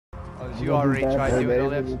Well, you already tried doing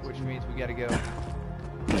ellipse, which means we gotta go.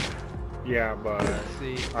 Yeah, but Let's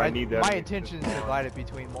see, I need that. My attention is divided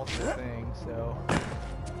between multiple things, so.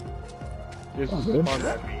 Just spawn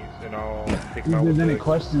that means, and I'll pick If out there's any the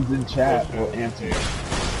questions in chat, we'll answer. There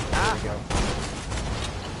we go.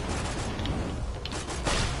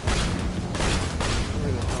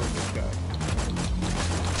 Where the hell is this guy?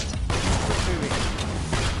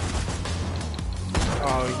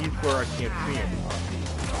 Oh, he's where I can't see him.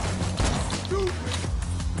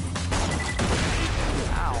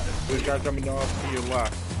 Ow. There's a guy coming off to your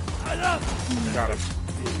left. Got him.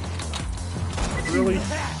 Really?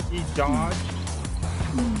 He dodged?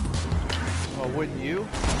 Well, wouldn't you?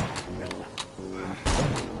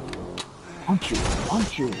 Punch you,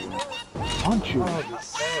 punch you, punch you. Oh,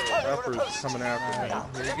 the effort's coming after me.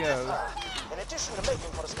 Here he goes. In addition to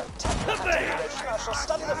making for a spectacular continuation, I shall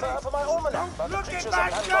study the fur for my almanac by the creatures of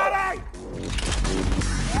Pandora.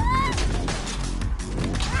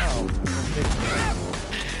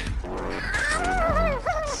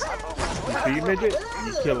 You see a midget?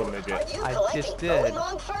 You kill a midget. I just did. I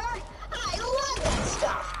love that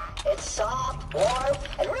stuff. It's soft, warm,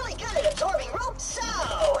 and really good at absorbing rope. So,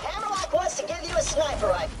 Hammerlock wants to give you a sniper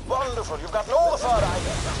rifle. Wonderful. You've gotten all the fur I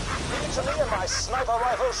get. Give it to me and my sniper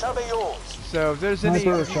rifle shall be yours. So if there's any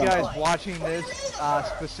of you guys watching this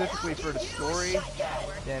specifically for the story,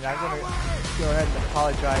 then I'm going to go ahead and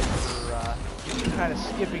apologize for kind of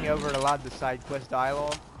skipping over a lot of the side quest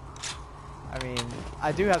dialogue. I mean,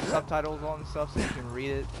 I do have subtitles on and stuff so you can read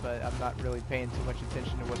it, but I'm not really paying too much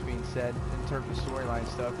attention to what's being said in terms of storyline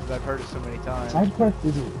stuff because I've heard it so many times. Side quest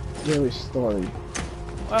isn't really story.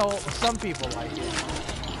 Well, some people like it.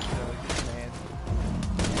 So, man.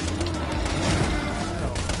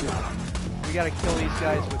 We gotta kill these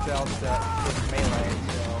guys without with melee,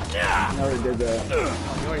 so. I already did that. Oh,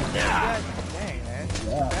 you already did that? Dang, man.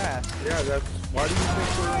 Yeah. Fast. Yeah, that's... Why do you think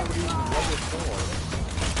we're using level 4?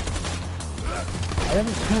 I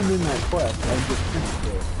haven't turned in that quest. I just finished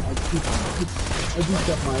it. I do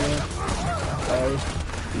stuff my way.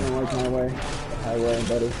 You know, like my way, highway,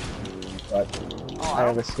 buddy. But I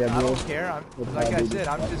have a schedule. I don't care. Like I said,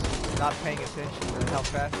 I'm just not paying attention to how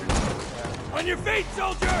fast you're going. On your feet,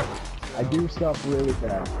 soldier! I do stuff really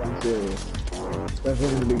fast. I'm serious. Especially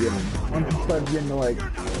in the beginning. Once it starts getting to like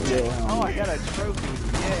real hell. Oh, I got a trophy.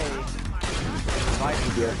 Yay. Might be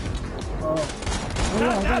good. Oh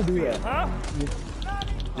yeah, I'm gonna do that. Huh?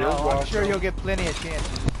 Oh, I'm sure you'll get plenty of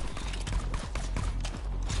chances.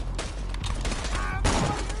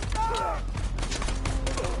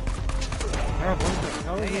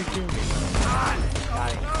 How are you doing?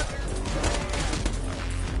 Got him.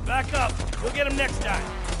 Back up. We'll get him next time.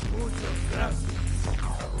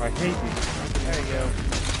 I hate these. There you go.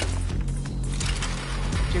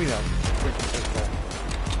 Give me that.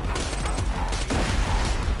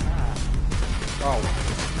 Oh.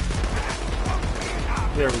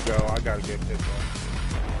 There we go. I gotta get this one.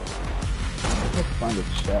 Let's find a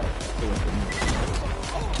chat.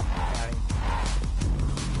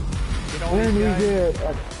 When we get a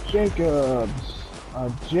Jacobs,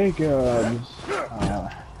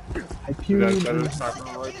 Is that a better sniper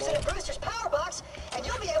rifle?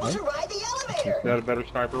 Is that a better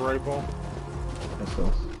sniper rifle?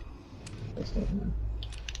 That's man.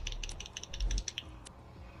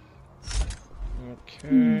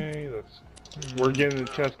 Okay, we're getting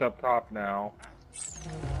the chest up top now.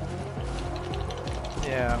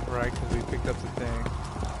 Yeah, right, because we picked up the thing.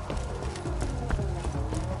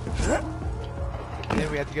 And then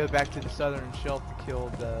we have to go back to the southern shelf to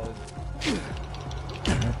kill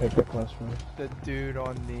I pick the quest first. the dude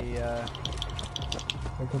on the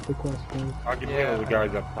Pick up the quest first. I can handle the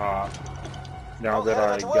guys up top. Now that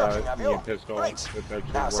I got me a pistol, it's actually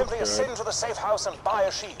Now works simply good. ascend to the safe house and buy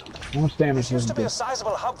a shield. How much damage This used does to it be do? a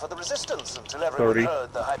sizable hub for the resistance until everyone 30.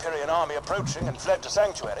 heard the Hyperion army approaching and fled to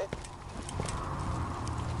Sanctuary.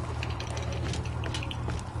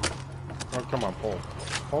 Oh, come on, pull.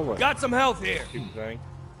 Pull it. Got some health here. Keep saying.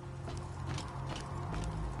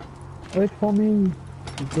 Wait for me.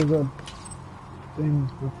 There's a thing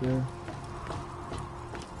up there.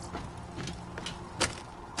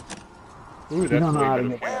 Ooh, You that's don't know how to way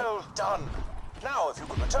get better. Well done. Now, if you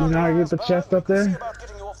could return You know how to to get the Ironspire, chest up we can see there? about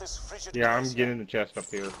getting you off this frigid Yeah, I'm glacier. getting the chest up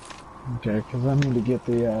here. Okay, because I need to get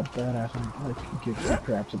the badass and like give some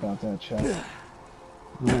craps about that chest.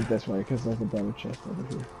 I went this way because there's a better chest over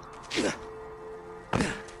here.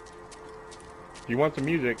 If you want some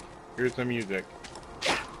music, here's some music.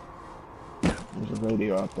 There's a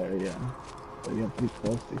radio out there, yeah. But you have to be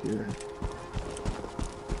close to hear it.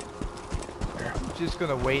 I'm just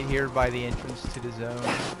gonna wait here by the entrance to the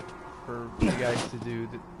zone. for you guys to do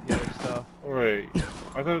the other stuff. Wait,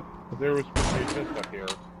 I thought there was supposed to be a chest up here.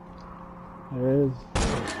 There is.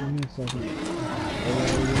 Give me a second.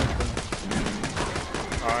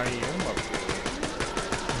 I am up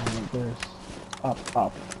here. There's up.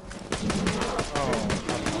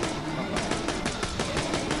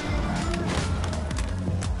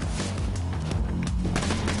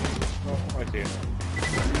 Oh, I see it.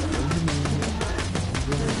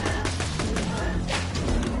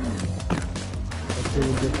 Let's see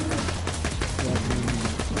what this.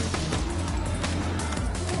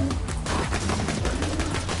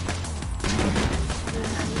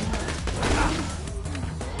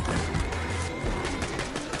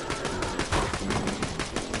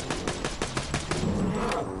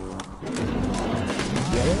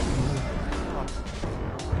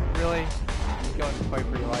 Really? You're going to fight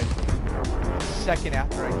for your life. Second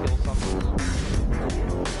after I kill something.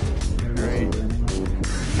 Great.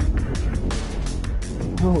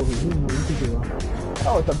 Oh,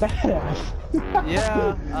 it's a badass.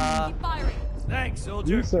 Yeah, Thanks, You,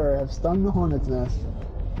 soldier. sir, have stung the hornet's nest.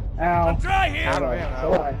 Ow. I'm dry here. Out of ammo.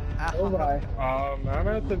 So have I. I'm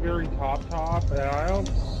at the very top, and I don't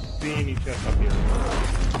see any chests up here.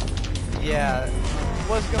 yeah.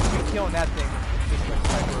 Was going to be killing that thing. Just went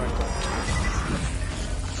sniper rifle.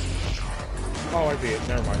 Oh, I see it.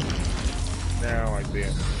 Never mind. Now I see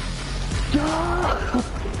it.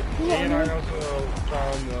 And I also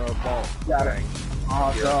found the vault Got it. thing.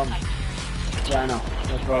 Awesome. Yeah, I know.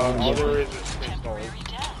 That's what I'm All doing. there is pistols.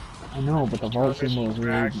 I know, but the vault symbol is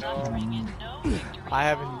really... I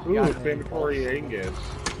haven't Ooh, gotten it's any Mandatory bolts. Angus.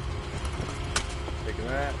 Taking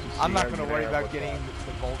that. I'm not going to worry about getting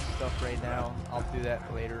the bolt stuff right now. I'll do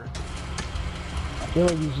that later. I feel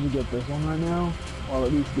like you should get this one right now, or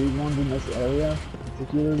at least these ones in this area,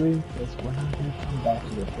 particularly, because we're not going to come back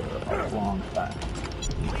here for a long time.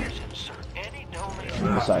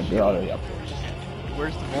 Besides, they're already up there.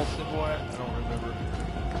 Where's the bolt symbol at? I don't remember.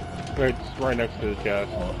 It's right next to the chest.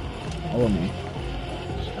 Follow me.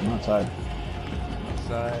 I'm outside.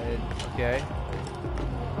 Side. Okay.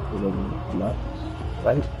 To the left.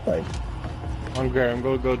 Right? Right. Okay, I'm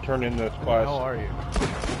gonna go turn in this How quest. are you?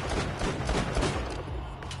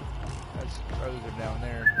 That's further down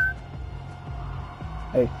there.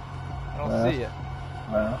 Hey. I don't see it.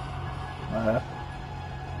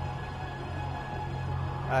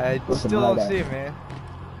 I Listen, still my don't bad. see it, man.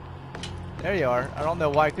 There you are. I don't know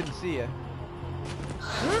why I couldn't see you.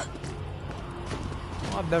 Well,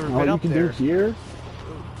 I've never What been you up can there. do here,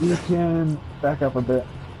 you can back up a bit.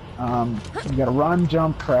 You gotta run,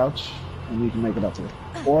 jump, crouch, and you can make it up there.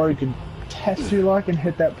 Or you can test your luck and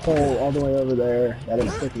hit that pole all the way over there that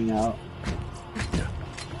is sticking out.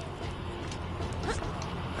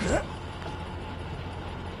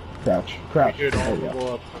 Crouch, We crouch. should There all you go.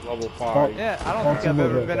 go up to level 5. Yeah, I don't Vault think I've symbol's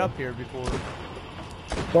ever right been there. up here before.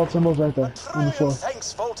 Vault symbol's right there on the floor.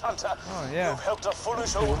 Thanks, Vault Hunter. Oh, yeah. You've helped a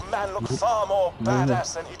foolish old man look far more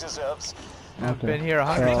badass than he deserves. I've Okay. been here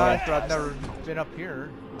 100 So- times, but I've never been up here.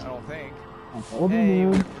 I don't think. Hold Hey,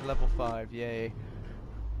 on. we're level 5. Yay.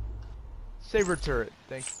 Saber turret.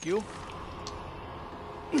 Thank you.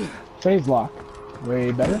 Phase lock.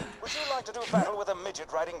 Way better. Would you like to do battle with a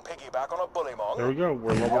midget riding piggyback on a bullymong? There we go,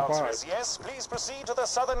 we're If the level answer 5. is yes, please proceed to the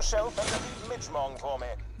southern shelf and defeat Midgemong for me.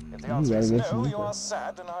 If the You answer gotta is get no, some you info. are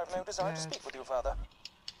sad and I have no desire to speak with you further.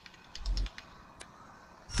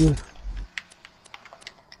 Yeah.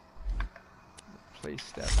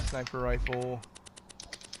 Place that sniper rifle.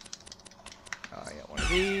 I got one of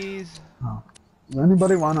these. Does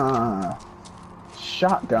anybody want a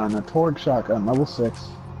shotgun, a Torg shotgun, level 6?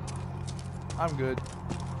 I'm good.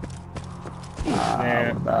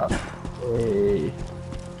 What about a...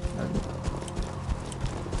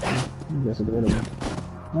 I guess a bit of it.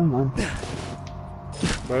 Never mind.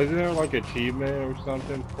 But isn't there like achievement or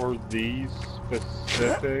something for these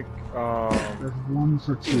specific, There's one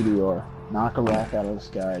for TDR. Knock a rock out of the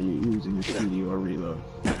sky using a TDR reload.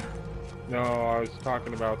 no, I was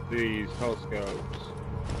talking about these telescopes.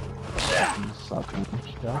 Sucking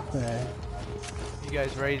stuff there. You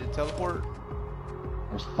guys ready to teleport?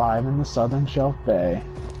 There's 5 in the southern shelf bay.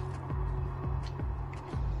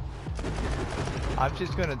 I'm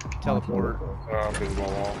just gonna teleport. Visible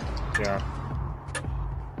wall. Yeah.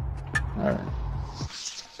 Alright.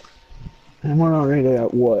 And we're already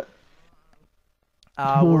at what?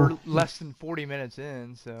 We're less than 40 minutes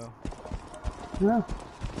in, so Yeah.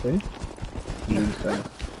 See? Moves fast.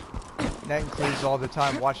 that includes all the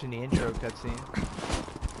time watching the intro cutscene.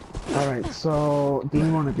 Alright, so do we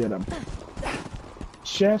want to get a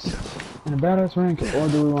chest and a badass rank, or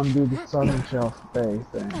do we want to do the southern shelf bay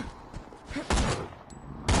thing?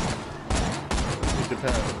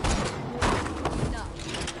 toes.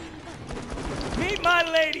 Meet my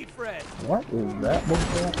lady friend. What is that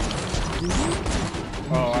bullshit?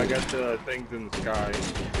 Oh, I got the things in the sky.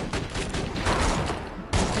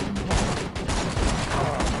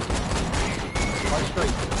 Fly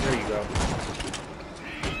straight. There you go.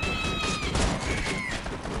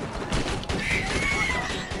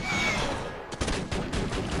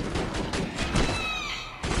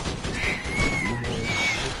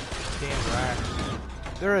 Damn right.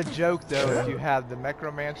 They're a joke though if you have the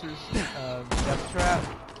Necromancer's death trap.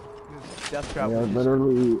 This death trap Yeah, will just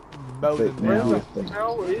literally. mow them Where down. the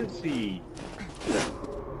How is he?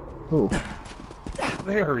 Ooh.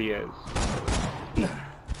 There he is.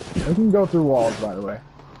 They can go through walls, by the way.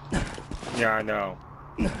 Yeah, I know.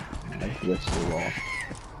 They can glitch through walls.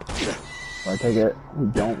 So I take it we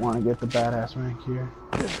don't want to get the badass rank here.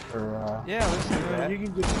 Or, Yeah, let's do that. You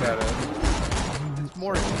can get that up. It's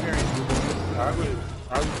more experience.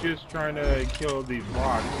 I was just trying to kill these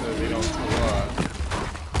blocks so they don't blow up.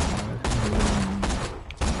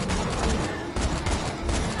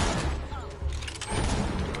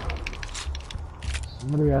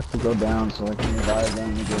 Somebody has to go down so I can revive them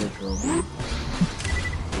and get a trophy.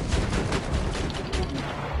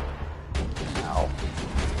 Ow.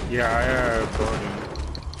 Yeah, I have burning.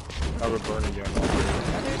 I have a burning gun.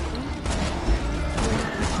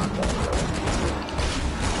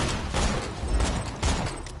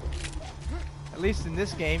 At least in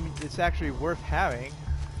this game, it's actually worth having.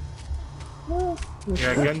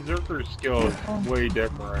 Yeah, Gunzerker's skill is way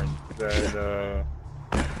different than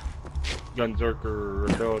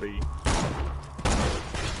Gunzerker ability.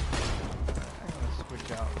 Let's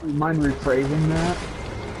switch out. You mind rephrasing that?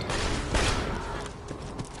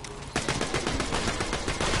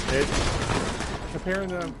 It's comparing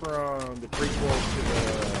them from the prequel to the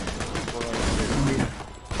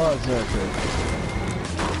Oh, exactly.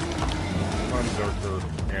 Gunzerker.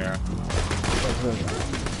 Yeah.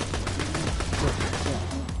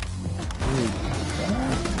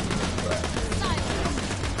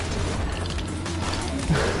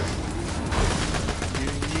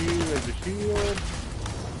 Using you as a shield.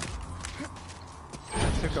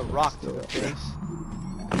 Took a rock to the face.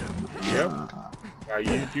 Yep. I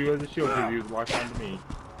used you as a shield because you was locked onto me.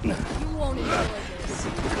 You won't enjoy this.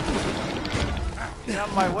 Get out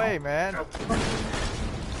of my way, man. You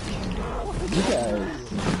guys.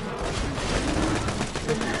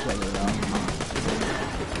 Getting each other out.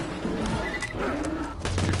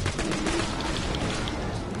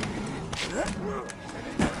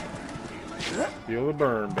 Feel the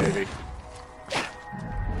burn, baby.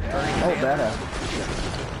 Oh, badass.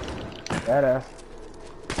 Badass.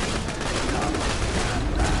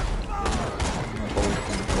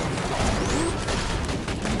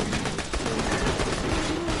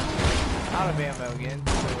 Out of ammo again.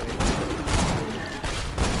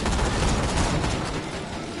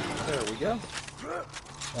 There we go.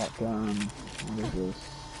 Shotgun. What is this?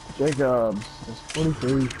 Jacobs. It's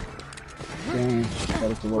 43. Dang.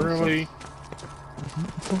 But it's a level Really? 6.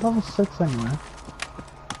 It's a level 6 anyway.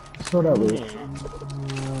 So that loot.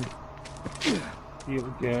 Heal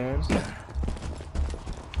again.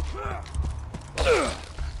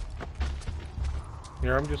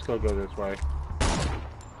 Here, I'm just gonna go this way.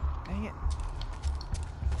 Dang it.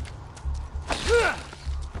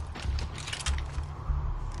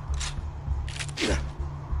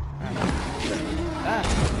 Ah.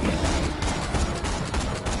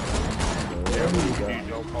 There we go.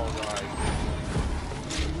 Don't fall right.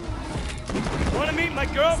 Wanna meet my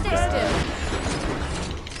Stay girlfriend? still.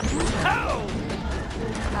 How?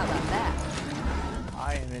 How about that?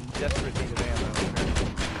 I am in desperate need of ammo.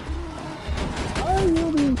 I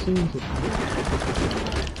will be seeing it.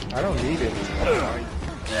 I don't need it.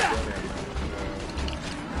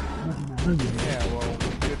 Yeah, well,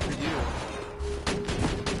 good for you.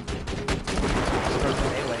 Start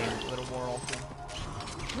meleeing a little more often.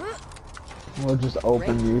 We'll just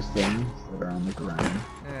open these things that are on the ground.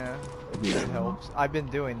 Yeah, it helps. I've been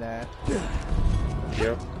doing that.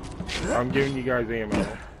 Yep. I'm giving you guys ammo.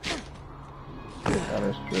 That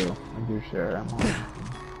is true. I do share ammo.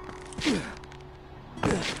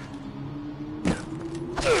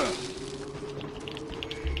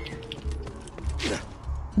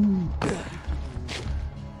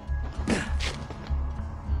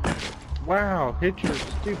 Wow, hit your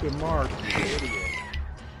stupid mark, you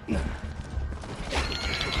idiot.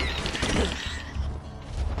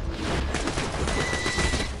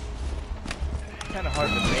 Kind of hard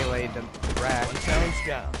to melee the rat. Sounds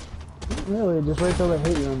down. Really, just wait till they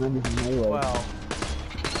hit you and then you can melee. Well,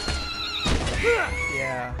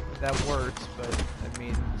 yeah, that works, but that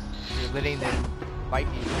means you're letting them Bite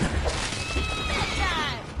me.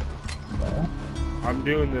 I'm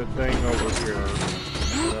doing the thing over here,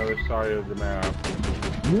 on the other side of the map.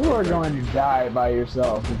 You are going to die by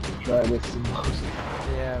yourself if you try this the most.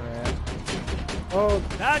 Yeah, man. Oh,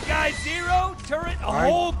 Bad guy 0, turret a I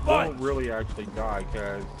whole bunch. don't really actually die,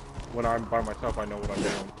 because when I'm by myself, I know what I'm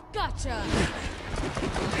doing. Gotcha.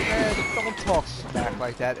 Man, don't talk smack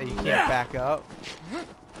like that you can't back up.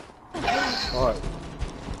 What?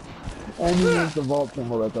 Only use the vault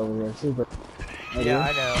symbol that's over here. Super. Right Yeah,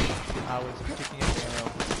 I here? know. I was picking up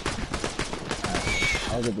ammo.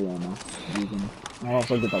 I'll get the ammo. You can. I'll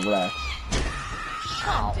also get the racks.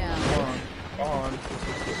 Calm down. Come on.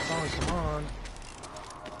 Come on.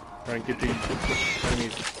 Try and get these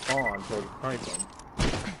enemies to spawn so I can snipe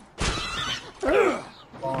them.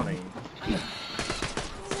 Spawning.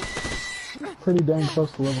 Pretty dang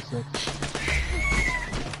close to level 6.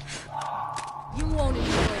 You won't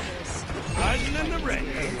enjoy this. Rising in the rain.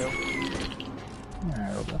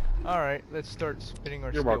 Alright, okay. Alright, let's start spinning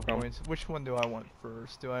our You're skill welcome. points. Which one do I want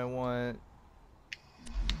first? Do I want...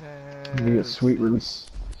 We get sweet release.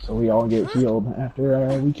 So we all get healed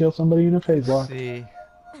after we kill somebody in a phase Let's lock. see.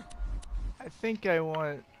 I think I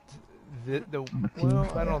want well,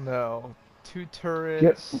 I don't know. 2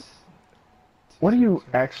 turrets. What do you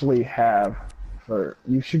actually have for...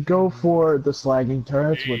 You should go for the slagging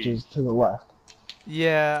turrets, which is to the left.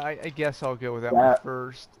 Yeah, I guess I'll go with that one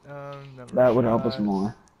first. That would help us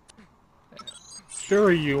more.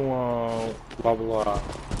 Sure you won't. Blah blah.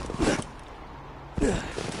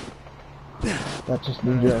 That just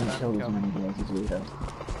means you haven't killed as many guys as we have.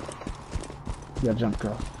 Yeah, jump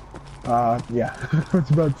go. Yeah. I was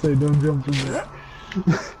about to say, don't jump from there.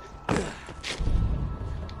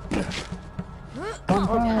 Come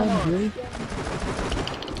on, Jake.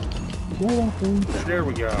 Get up, thing. There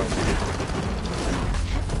we go.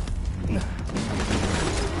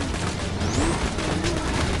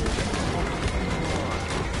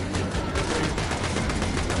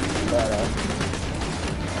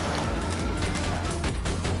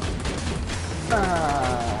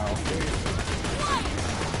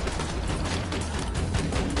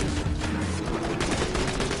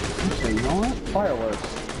 Actually, you know what? Fireworks.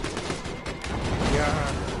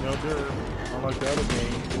 Yeah, no dirt. Unlike the other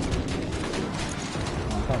game.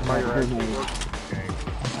 I'm talking Fire about actually grenades. works in this game.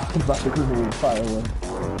 I'm talking about the grenade fireworks.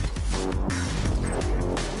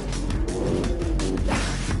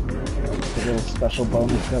 The little special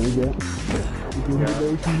bonus that we get. What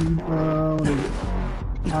is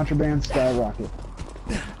it? Contraband skyrocket.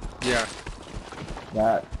 Yeah.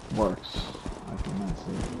 That works. I cannot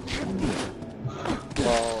say.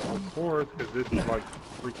 Well, of course, because this is like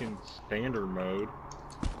freaking standard mode.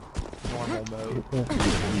 Normal mode.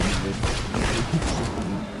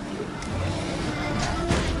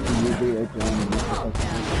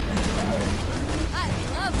 I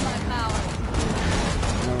love my power.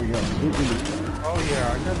 There we go. Sweet release. Oh yeah,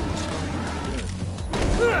 I got this.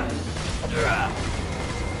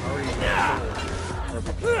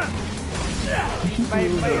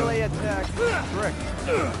 Melee attack. Brick.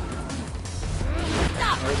 I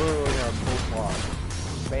literally have full block.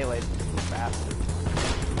 Melee bastard.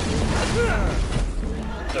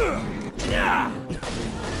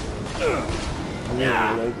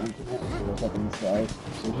 Up on the side.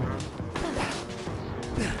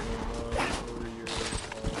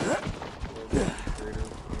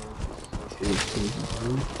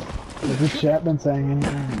 Has the chat been saying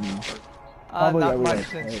anything? No. Probably Not that we much are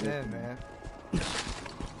since terrible. then, man.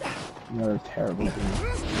 You're terrible.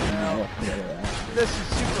 No. This is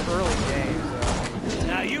super early game, so...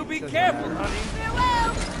 Now you be Doesn't careful, matter. honey.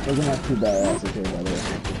 Farewell. Doesn't have too bad ass okay, by the way.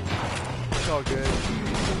 It's all good.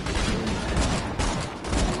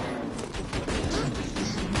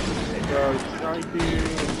 Thank you.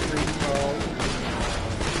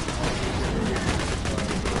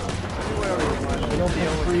 Don't be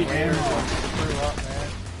free ammo. Screw up, man.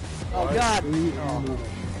 Oh god! Free ammo.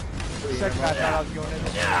 For a second I thought I was going in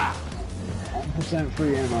there. 100%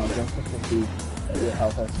 free ammo. Just to see that your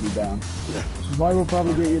health has to be down. Which is why we'll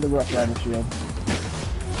probably get you the Rough Rider shield.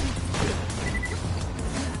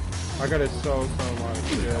 I gotta sell some of my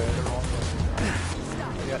shit.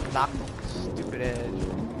 I got knocked on the stupid edge.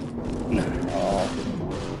 Oh,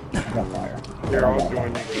 I got fire. Here, I'll join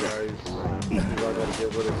you guys. I gotta get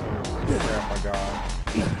rid of some crap I got.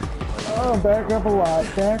 Oh, back up a lot.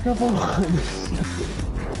 Back up a lot.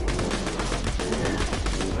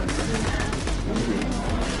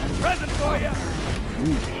 Present for you.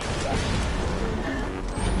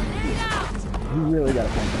 You really gotta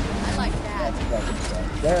point that I like that.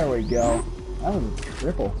 out. There we go. That was a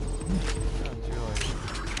triple.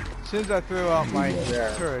 soon as I throw out my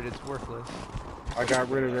Yeah. turret, it's worthless. I got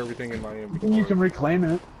rid of everything in my You inventory. can reclaim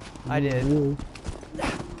it. I did.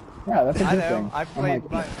 Yeah, that's a I good know. thing. I played.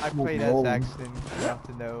 I'm I played as old. Axton enough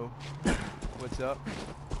to know what's up.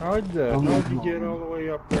 How'd you get all the way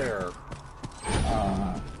up there?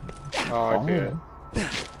 Oh, I see it.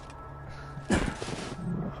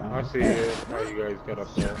 I see it. How you guys got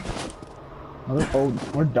up there.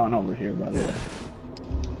 We're done over here, by the way.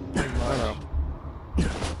 Pretty I know. much.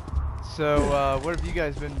 So, what have you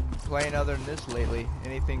guys been playing other than this lately?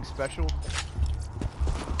 Anything special?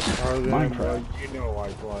 Other than Minecraft. you know I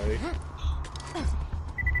play. Is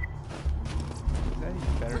that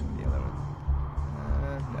even better than the other one?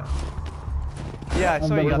 No. Yeah, I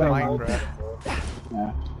saw you got Minecraft.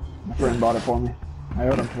 Yeah. My friend bought it for me. I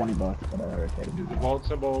owed him $20, but I already paid Is him. the vault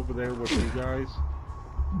symbol over there with you guys?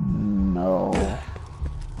 No.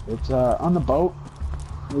 It's on the boat.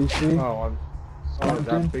 You see? Oh, Sunken.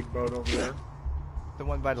 that big boat over there. The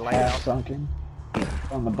one by the Half lighthouse. sunken.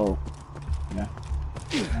 On the boat. Yeah.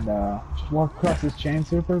 And just walk across this chain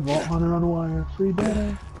super, vault hunter on a wire, free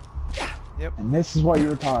data. Yep. And this is what you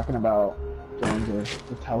were talking about, Jones,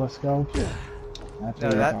 the telescope. That's No, what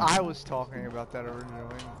that you're I talking was talking about that originally.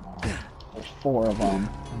 about. There's 4 of them,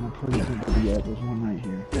 and they're pretty simple to get. There's one right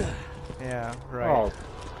here. Yeah, right. Oh,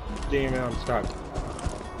 damn it, I'm stuck.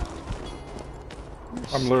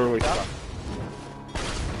 I'm literally stuck.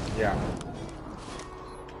 Yeah.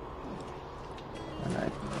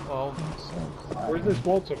 Alright. Well, Where's this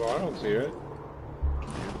vault symbol? I don't see it.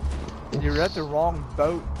 you're at the wrong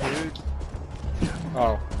boat, dude.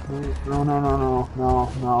 Oh.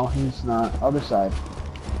 No, he's not. Other side.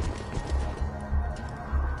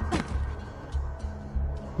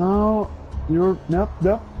 No, nope.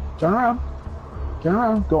 Turn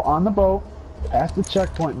around, go on the boat, past the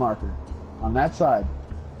checkpoint marker, on that side.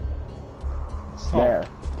 It's Oh. there.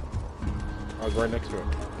 I was right next to it.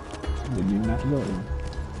 You didn't even have to go there.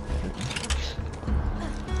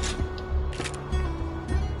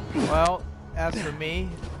 Well, as for me,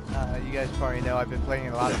 you guys probably know I've been playing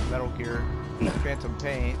a lot of Metal Gear Phantom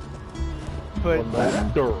Pain. But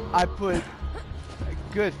I put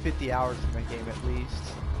a good 50 hours in the game at least.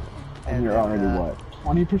 And you're then, already, what,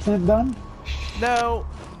 20% done? No,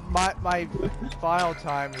 my file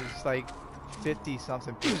time is like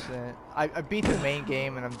 50-something%. I beat the main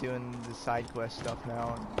game and I'm doing the side quest stuff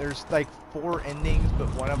now. There's like 4 endings, but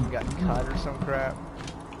one of them got cut or some crap.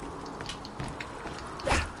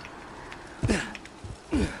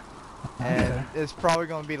 And it's probably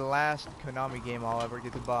going to be the last Konami game I'll ever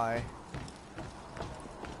get to buy.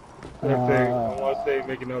 Unless they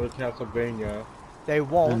make another Castlevania. They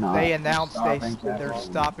won't. They're They not. announced They're they're stopping.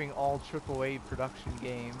 stopping all AAA production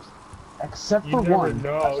games. Except You for never one.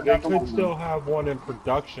 know. That's They not the could one. still have one in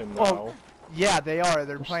production though. Well, yeah, they are.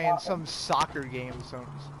 They're They're playing stopping. some soccer game, some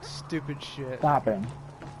stupid shit. Stopping.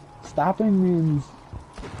 Stopping means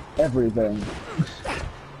everything.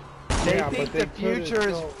 They Yeah, think but they the could've future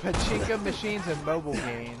is still- pachinko machines and mobile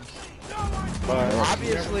games. But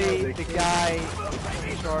Obviously, you never know, they the could- guy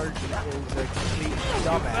in charge is a complete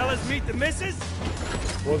dumbass. Fellas, meet the missus.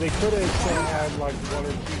 Well, they could have still had like 1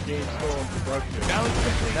 or 2 games still in production. Balance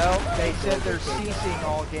complete. No, they said they're ceasing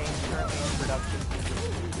all games currently in production.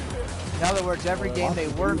 In other words, every game they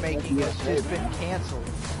were making has just been canceled.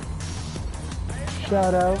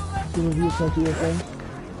 Shout out to Review Tokyo thing.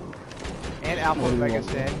 And Alpha Omega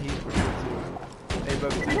Sin, he's produced too. They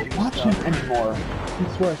both produce Watch him stuff. anymore. He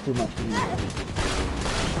swears too much to me.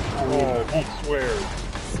 Oh, he swears.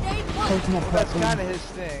 Stay put. Personal That's preference. kind of his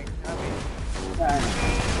thing. I mean, Yeah,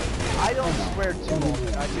 I don't swear too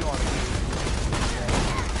often. I do on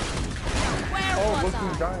Where Oh, was look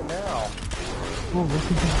who's I? dying now. oh, look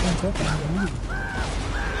at that.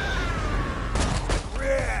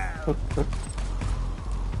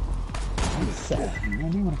 I'm sad, man. I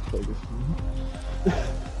don't want to play this game.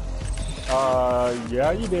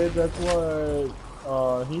 Yeah, you did. That's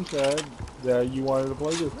what he said, that you wanted to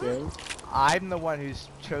play this game. I'm the one who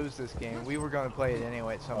chose this game. We were going to play it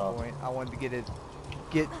anyway at some point. I wanted to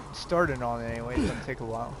get started on it anyway. It's going to take a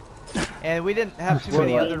while. And we didn't have too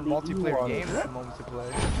many What other game did you multiplayer want? games at the moment to play.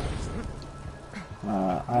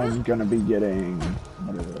 I'm gonna be getting.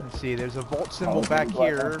 What is it? Let's see, there's a vault symbol Oh, back Black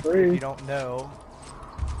here, Ops if 3. you don't know.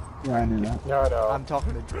 Yeah, I knew that. Yeah, I know. I'm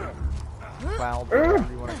talking to Drew. Cloud, whatever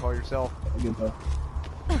you want to call yourself. I get that.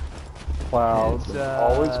 Cloud. It's,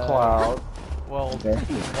 Always Cloud. Well, Okay.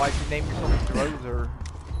 why'd you name yourself Drozer?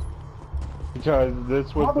 Because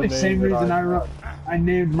this was Probably the the name same that reason I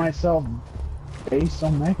named myself Base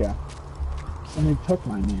Omega. Somebody took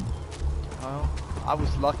my name. Well, I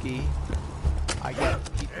was lucky. I got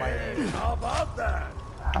to keep my name. How about that?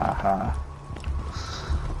 Haha.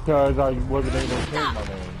 Because I wasn't able to change my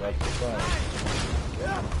name, that's the thing.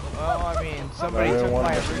 Well, I mean, somebody took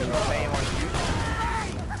my original name on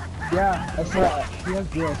YouTube. Yeah, that's right. He has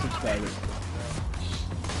 0 subscribers.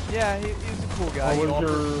 Yeah, he's a cool guy. What was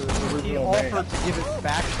your He original name? offered to give it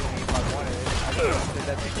back to me if I wanted it. I said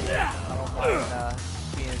that'd be cool. I don't mind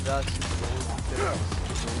being thus.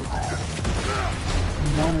 He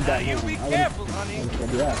wanted that You movie. be I would've- careful, honey. I would've said,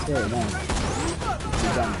 yeah, sure, no. He's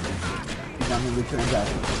done it. He's done the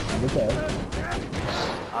transaction. I'm okay.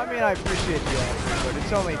 I mean, I appreciate the offer, but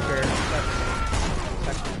it's only fair.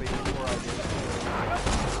 Technically, before I do it.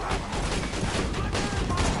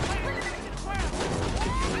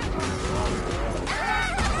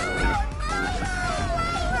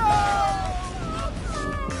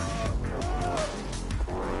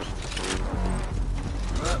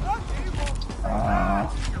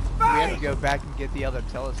 We have to go back and get the other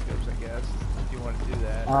telescopes, I guess, if you want to do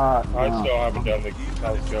that. I No. still haven't done the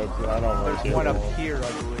telescope, and I don't really There's see one it. up here,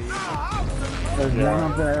 I believe. There's one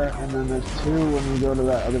up there, and then there's 2 when we go to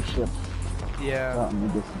that other ship Yeah. out in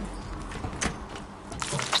the distance.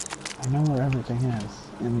 I know where everything is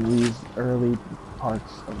in these early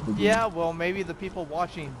parts of the game. Yeah, well, maybe the people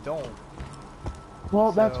watching don't.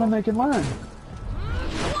 Well, that's So- when they can learn.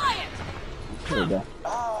 Quiet! There we go.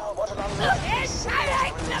 Ah, what an unlikely scene.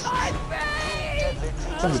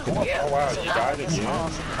 Oh wow, she died again.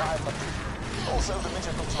 Also, the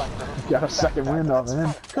midget looks like the Got a second wind off of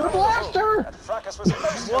him. Could have blasted her! and fracas was most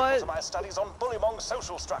helpful What? to my studies on bullymong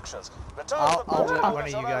social structures. Return I'll to the let Borderlands one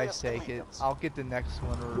of you at guys earliest take it. convenience. I'll get the next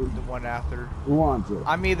one or the one after. Who wants it?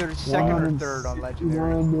 I'm either second or third on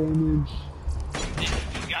Legendary.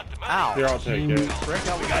 161 Ow. Here, I'll take it. Frick,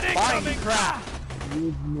 I was got buying incoming. crap.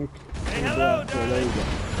 damage. Nick. Hey, hello, So there you go.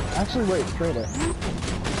 Actually, wait, trade it.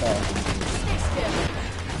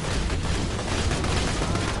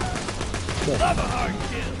 Love a hard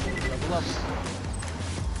kill.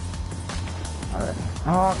 Alright.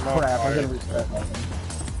 Oh crap, I gotta reset that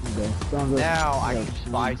thing. Okay, sounds good. Now I Yeah,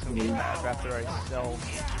 can buy some crap after I sell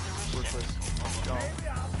worthless junk.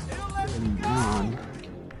 turn on.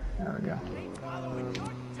 There we go.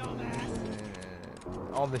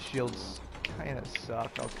 All the shields kind of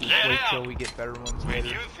suck. I'll just wait till we get better ones When later.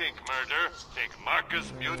 you think murder, think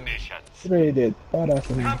Marcus Munitions. They did. Badass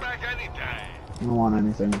of him. Come back anytime. I don't want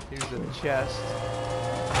anything. Here's a chest.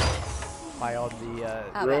 Buy all the,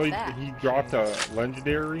 How Really? about that? He dropped a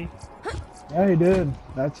legendary? Yeah, he did.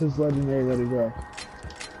 That's his legendary that he broke.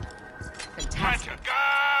 Catch a gun!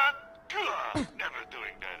 Never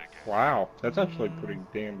doing that again. Wow, that's actually pretty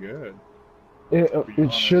damn good.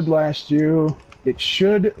 It should last you. It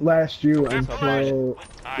should last you until Information. we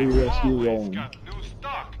I've rescue always Roland. got new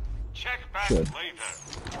stock. Check back Should. later.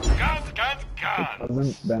 Guns, guns, guns!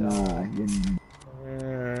 Hasn't been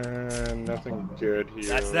Nothing good here.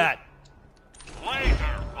 That's that.